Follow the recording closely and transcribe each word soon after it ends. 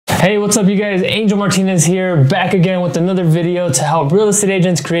Hey, what's up you guys? Angel Martinez here, back again with another video to help real estate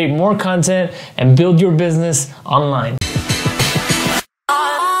agents create more content and build your business online.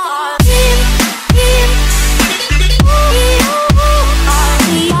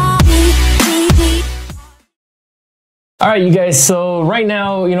 All right, you guys, so right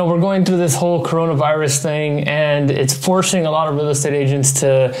now, we're going through this whole coronavirus thing, and it's forcing a lot of real estate agents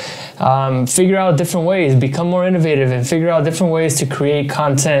to figure out different ways, become more innovative, and figure out different ways to create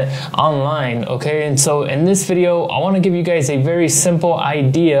content online, okay? And so in this video, I wanna give you guys a very simple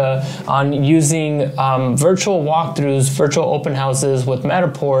idea on using virtual walkthroughs, virtual open houses with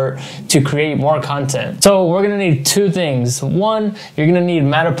Matterport to create more content. So we're gonna need two things. One, you're gonna need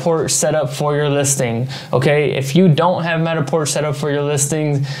Matterport set up for your listing, okay? If you don't have Matterport set up for your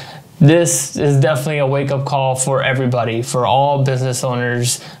listings, this is definitely a wake-up call for everybody, for all business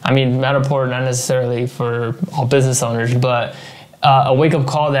owners. I mean, Matterport not necessarily for all business owners, but a wake-up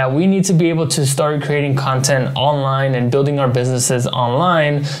call that we need to be able to start creating content online and building our businesses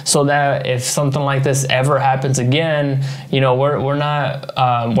online, so that if something like this ever happens again, we're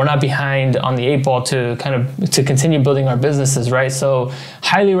not behind on the 8 ball to continue building our businesses, right? So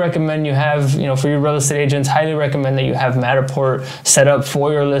highly recommend you have, for your real estate agents, highly recommend that you have Matterport set up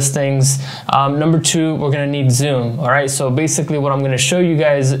for your listings. Number two, we're gonna need Zoom, all right? So basically what I'm gonna show you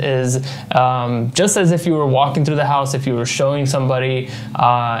guys is just as if you were walking through the house, if you were showing somebody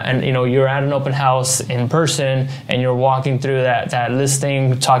and you're at an open house in person and you're walking through that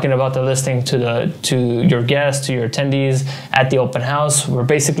listing, talking about the listing to your guests, to your attendees at the open house. We're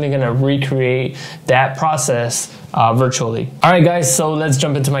basically gonna recreate that process virtually. All right, guys, so let's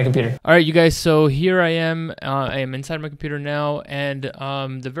jump into my computer. All right, you guys, so here I am inside my computer now, and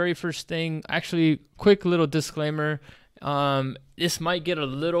the very first thing, actually, quick little disclaimer, this might get a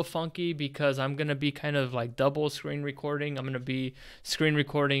little funky because I'm gonna be kind of like double screen recording. I'm gonna be screen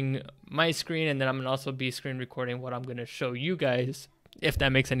recording my screen, and then I'm gonna also be screen recording what I'm gonna show you guys, if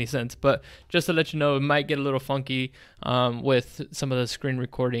that makes any sense. But just to let you know, it might get a little funky with some of the screen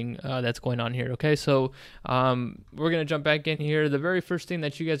recording that's going on here. Okay, so we're gonna jump back in here. The very first thing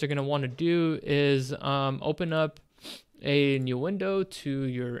that you guys are gonna want to do is open up a new window to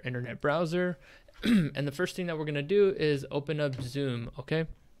your internet browser. And the first thing that we're gonna do is open up Zoom, okay?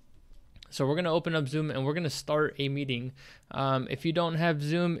 So we're gonna open up Zoom and we're gonna start a meeting. If you don't have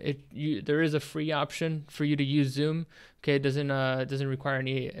Zoom, there is a free option for you to use Zoom. Okay, it doesn't require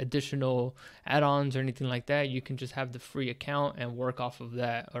any additional add-ons or anything like that. You can just have the free account and work off of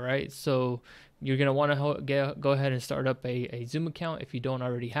that. All right, so you're gonna want to go ahead and start up a Zoom account if you don't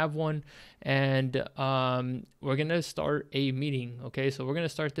already have one, and we're gonna start a meeting. Okay, so we're gonna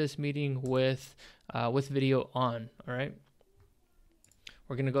start this meeting with video on. All right.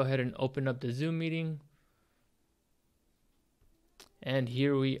 We're gonna go ahead and open up the Zoom meeting. And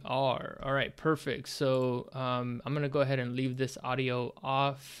here we are. All right, perfect. So I'm gonna go ahead and leave this audio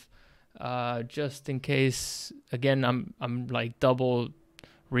off just in case. Again, I'm like double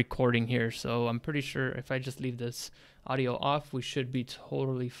recording here. So I'm pretty sure if I just leave this audio off, we should be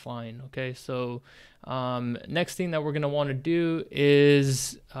totally fine. Okay, so next thing that we're gonna wanna do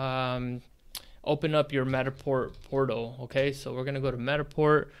is open up your Matterport portal. Okay, so we're gonna go to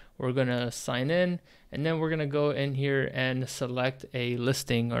Matterport, we're gonna sign in, and then we're gonna go in here and select a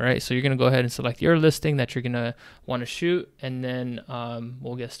listing. All right, so you're gonna go ahead and select your listing that you're gonna want to shoot, and then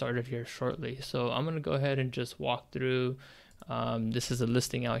we'll get started here shortly. So I'm gonna go ahead and just walk through. This is a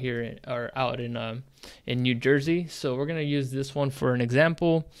listing out here out in New Jersey, so we're gonna use this one for an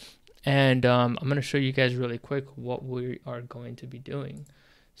example, and I'm gonna show you guys really quick what we are going to be doing.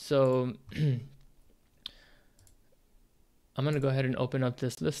 So I'm gonna go ahead and open up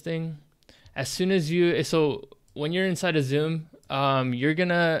this listing. As soon as so when you're inside of Zoom,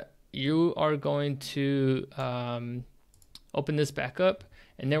 you are going to open this back up,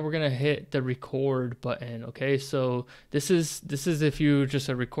 and then we're gonna hit the record button. Okay, so this is if you're just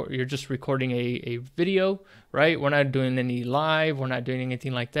recording a video, right? We're not doing any live, we're not doing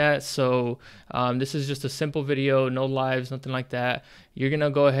anything like that. So this is just a simple video, no lives, nothing like that. You're gonna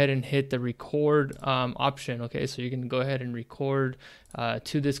go ahead and hit the record option. Okay, so you can go ahead and record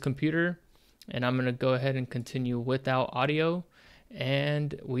to this computer, and I'm gonna go ahead and continue without audio,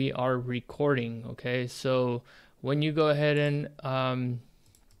 and we are recording. Okay, so when you go ahead and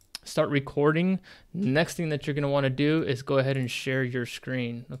start recording, the next thing that you're going to want to do is go ahead and share your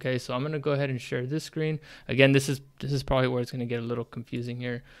screen. Okay, so I'm going to go ahead and share this screen. Again, this is probably where it's going to get a little confusing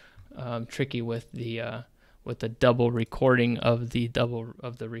here, tricky with the double recording of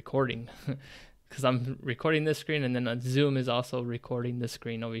the recording, because I'm recording this screen, and then Zoom is also recording this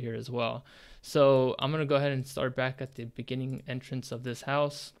screen over here as well. So I'm going to go ahead and start back at the beginning entrance of this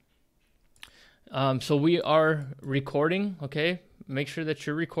house. So we are recording, okay? Make sure that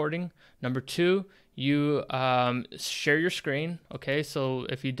you're recording. Number 2, you share your screen, okay? So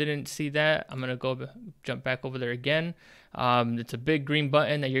if you didn't see that, I'm gonna jump back over there again. It's a big green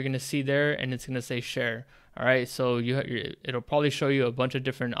button that you're gonna see there, and it's gonna say share. All right, so it'll probably show you a bunch of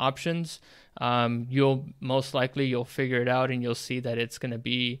different options. You'll most likely you'll figure it out, and you'll see that it's gonna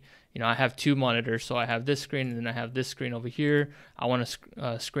be, I have 2 monitors, so I have this screen and then I have this screen over here. I want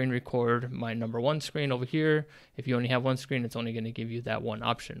to screen record my number 1 screen over here. If you only have 1 screen, it's only going to give you that one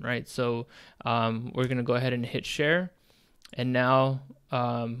option, right? So we're going to go ahead and hit share. And now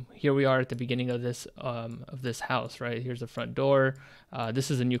here we are at the beginning of this house, right? Here's the front door. This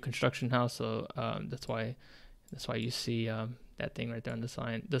is a new construction house, so that's why you see that thing right there on the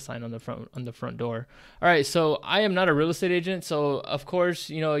sign on the front door. All right, so I am not a real estate agent, so of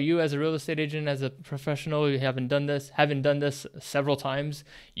course, you as a real estate agent, as a professional, you haven't done this several times.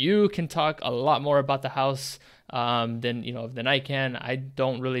 You can talk a lot more about the house than I can. I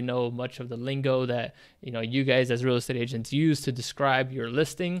don't really know much of the lingo that you guys as real estate agents use to describe your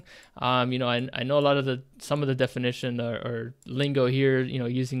listing. I know a lot of some of the definition or lingo here,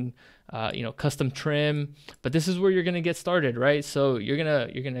 using custom trim, but this is where you're gonna get started, right? So you're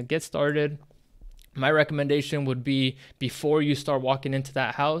gonna get started. My recommendation would be, before you start walking into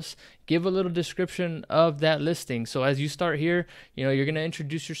that house, give a little description of that listing. So as you start here, you're going to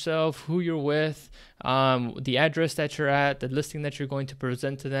introduce yourself, who you're with, the address that you're at, the listing that you're going to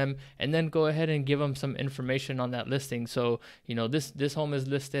present to them, and then go ahead and give them some information on that listing. So, this home is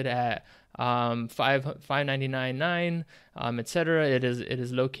listed at $599.9, etc. It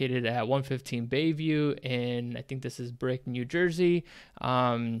is located at 115 Bayview in, I think this is Brick, New Jersey.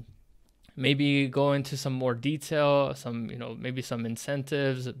 Maybe go into some more detail, maybe some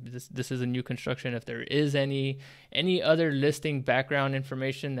incentives. This is a new construction. If there is any other listing background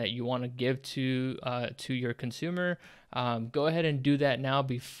information that you want to give to your consumer, go ahead and do that now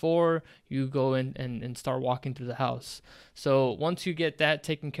before you go in and start walking through the house. So once you get that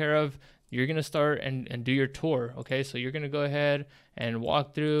taken care of, you're going to start and do your tour, okay? So you're going to go ahead and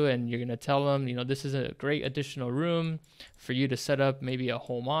walk through, and you're going to tell them, this is a great additional room for you to set up maybe a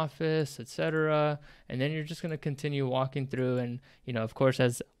home office, etc. And then you're just going to continue walking through, and, of course,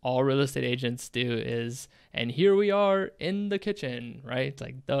 as all real estate agents do, is, and here we are in the kitchen, right?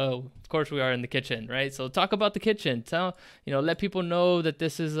 Like, of course we are in the kitchen, right? So talk about the kitchen. Let people know that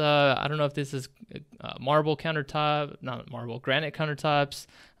this is, I don't know if this is granite countertops,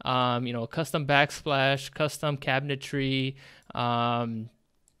 custom backsplash, custom cabinetry,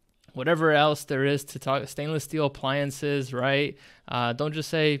 whatever else there is to talk, stainless steel appliances, right? Don't just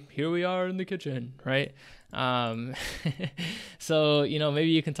say, here we are in the kitchen, right? So, maybe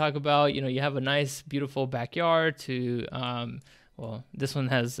you can talk about, you have a nice, beautiful backyard to, well, this one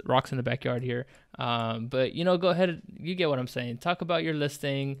has rocks in the backyard here. But, go ahead, you get what I'm saying. Talk about your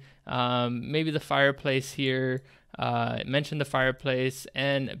listing, maybe the fireplace here, mention the fireplace,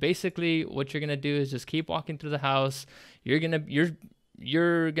 and basically what you're going to do is just keep walking through the house. You're going to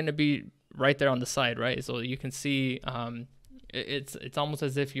be right there on the side, right? So you can see, it's almost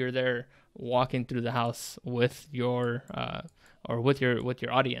as if you're there walking through the house with your, or with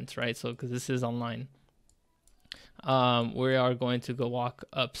your audience, right? So, cause this is online. We are going to go walk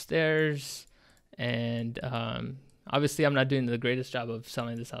upstairs, and obviously I'm not doing the greatest job of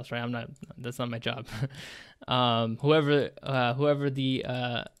selling this house, right? That's not my job. Whoever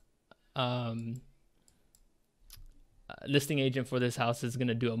the listing agent for this house is going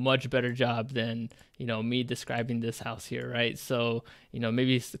to do a much better job than me describing this house here, right? So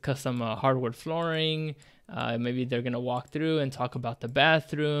maybe it's custom hardwood flooring. Maybe they're going to walk through and talk about the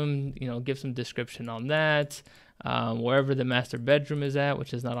bathroom, give some description on that. Wherever the master bedroom is at,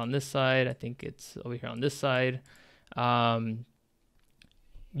 which is not on this side, I think it's over here on this side.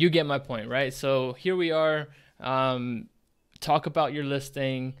 You get my point, right? So here we are. Talk about your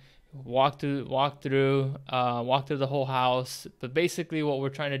listing, walk through the whole house. But basically what we're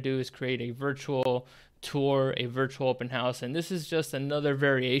trying to do is create a virtual tour, a virtual open house. And this is just another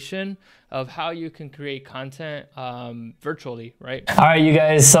variation of how you can create content virtually, right? All right, you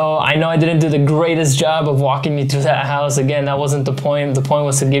guys, so I know I didn't do the greatest job of walking you through that house. Again, that wasn't the point. The point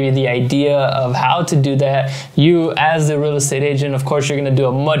was to give you the idea of how to do that. You, as the real estate agent, of course, you're gonna do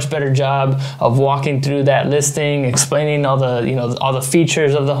a much better job of walking through that listing, explaining all the, all the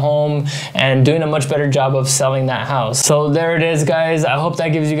features of the home, and doing a much better job of selling that house. So there it is, guys. I hope that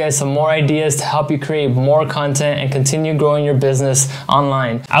gives you guys some more ideas to help you create more content and continue growing your business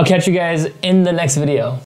online. I'll catch you guys in the next video.